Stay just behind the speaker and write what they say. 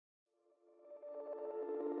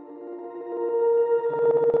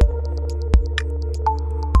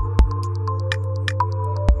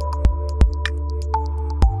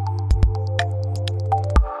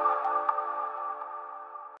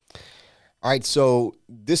right, so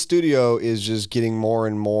this studio is just getting more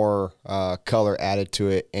and more color added to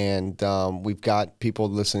it, and we've got people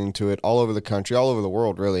listening to it all over the country, all over the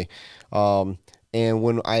world, really. Um, and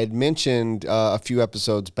when I had mentioned a few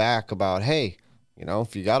episodes back about, hey,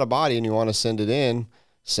 if you got a body and you want to send it in,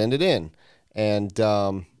 send it in. And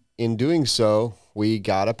in doing so, we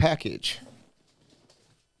got a package.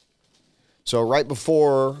 So right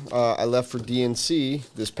before I left for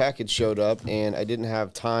DNC, this package showed up, and I didn't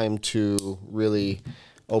have time to really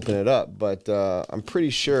open it up. But I'm pretty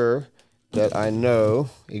sure that I know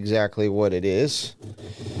exactly what it is,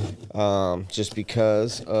 just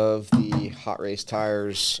because of the Hot Race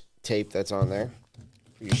Tires tape that's on there.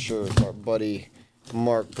 Pretty sure it's our buddy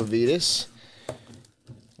Mark Pavidis,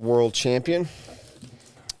 world champion.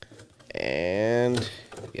 And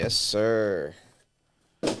yes, sir.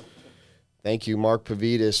 Thank you, Mark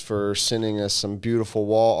Pavidis, for sending us some beautiful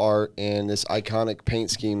wall art and this iconic paint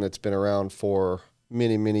scheme that's been around for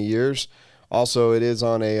many, many years. Also, it is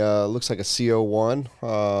on a, looks like a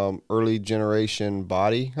CO1, early generation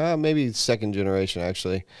body, maybe second generation,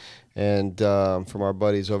 actually, and from our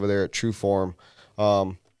buddies over there at Trueform.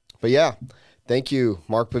 But yeah, thank you,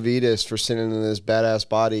 Mark Pavidis, for sending in this badass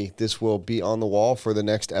body. This will be on the wall for the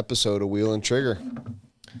next episode of Wheel and Trigger.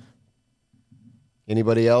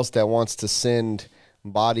 Anybody else that wants to send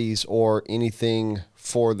bodies or anything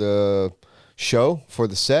for the show, for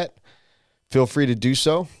the set, feel free to do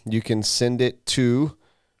so. You can send it to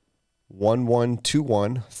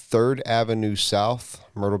 1121 3rd Avenue South,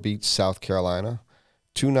 Myrtle Beach, South Carolina,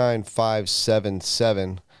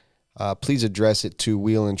 29577. Please address it to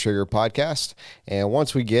Wheel and Trigger Podcast. And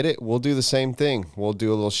once we get it, we'll do the same thing. We'll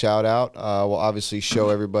do a little shout out. We'll obviously show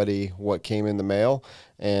everybody what came in the mail.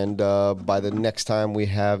 And by the next time we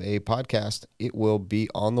have a podcast, it will be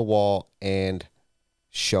on the wall and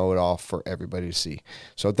show it off for everybody to see.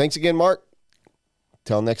 So thanks again, Mark.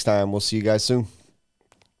 Till next time, we'll see you guys soon.